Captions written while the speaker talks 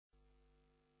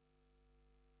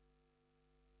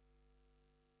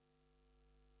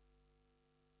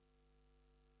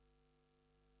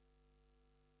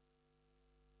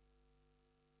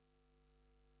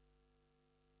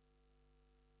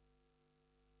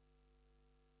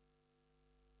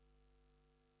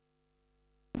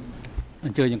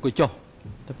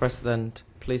The President,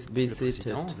 please be Le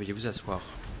Président, seated. veuillez vous asseoir.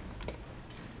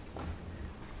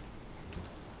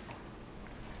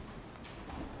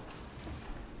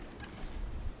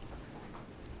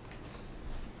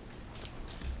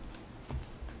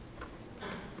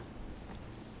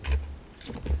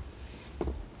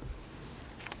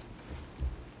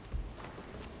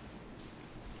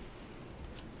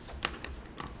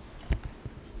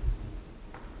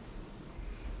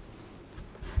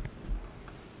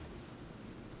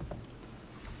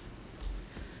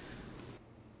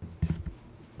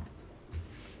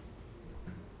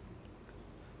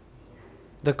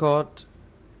 The court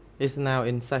is now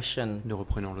in session. Nous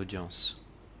reprenons l'audience.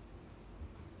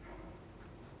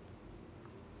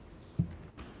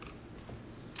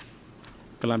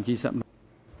 The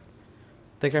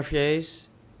greffiers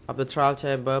of the trial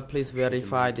chamber, please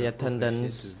verify the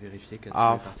attendance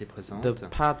of the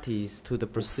parties to the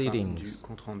proceedings.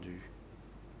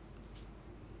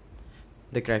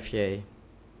 The greffier,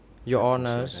 Your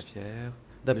Honors,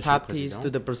 the parties to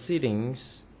the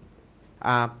proceedings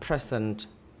are present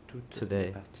today.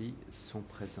 Les parties sont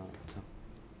présentes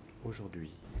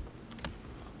aujourd'hui.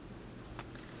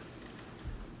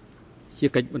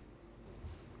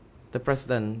 The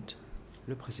President.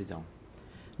 Le Président.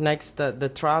 Next, the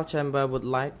trial chamber would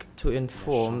like to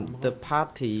inform the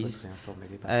parties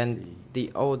and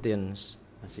the audience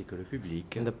ainsi que le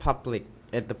public in the public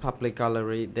at the public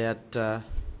gallery that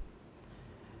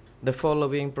the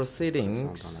following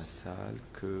proceedings,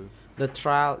 the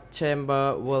trial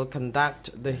chamber will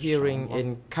conduct the hearing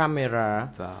in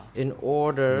camera in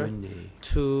order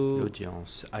to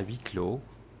l'audience à huis clos,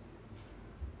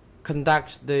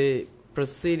 conduct the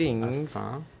proceedings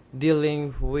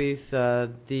dealing with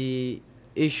the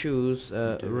issues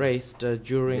raised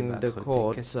during the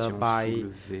court by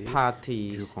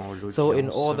parties. So in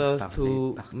order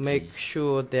to make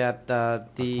sure that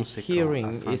the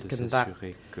hearing is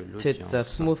conducted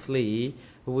smoothly,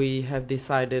 we have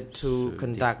decided to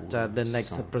conduct the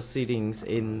next proceedings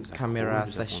in camera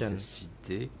session.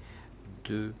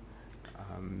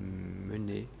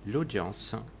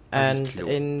 And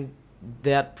in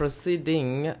that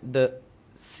proceeding, the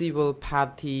civil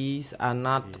parties are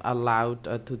not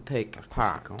allowed to take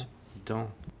part. Dans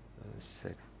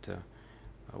cette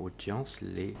audience,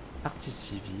 les parties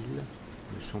civiles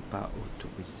ne sont pas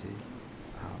autorisées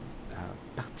à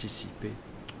participer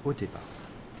au débat.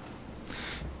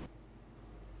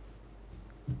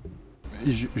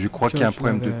 Je crois qu'il y a un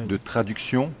problème de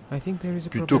traduction.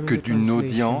 Plutôt que d'une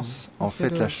audience, en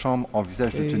fait, la Chambre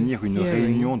envisage de tenir une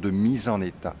réunion de mise en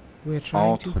état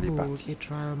entre les parties.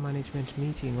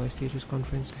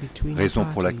 Raison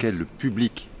pour laquelle le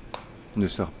public ne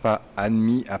sera pas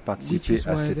admis à participer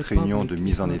à cette réunion de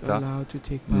mise en état,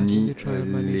 ni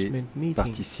les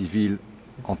parties civiles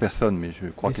en personne, mais je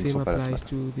crois qu'ils ne sont pas là ce matin.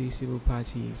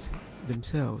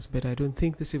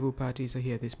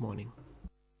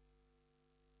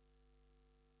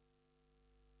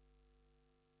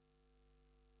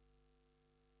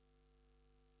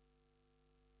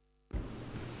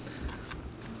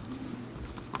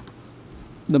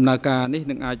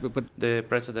 The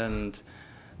President,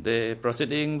 the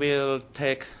proceeding will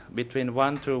take between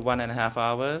 1 to 1.5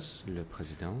 hours. Le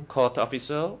Président. Court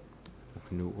official,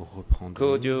 nous reprendrons.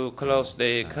 Could you close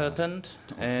the curtain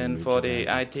and for the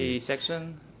IT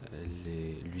section?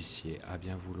 L'huissier a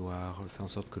bien vouloir faire en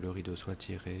sorte que le rideau soit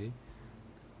tiré.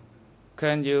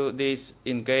 Can you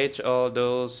disengage all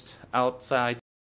those outside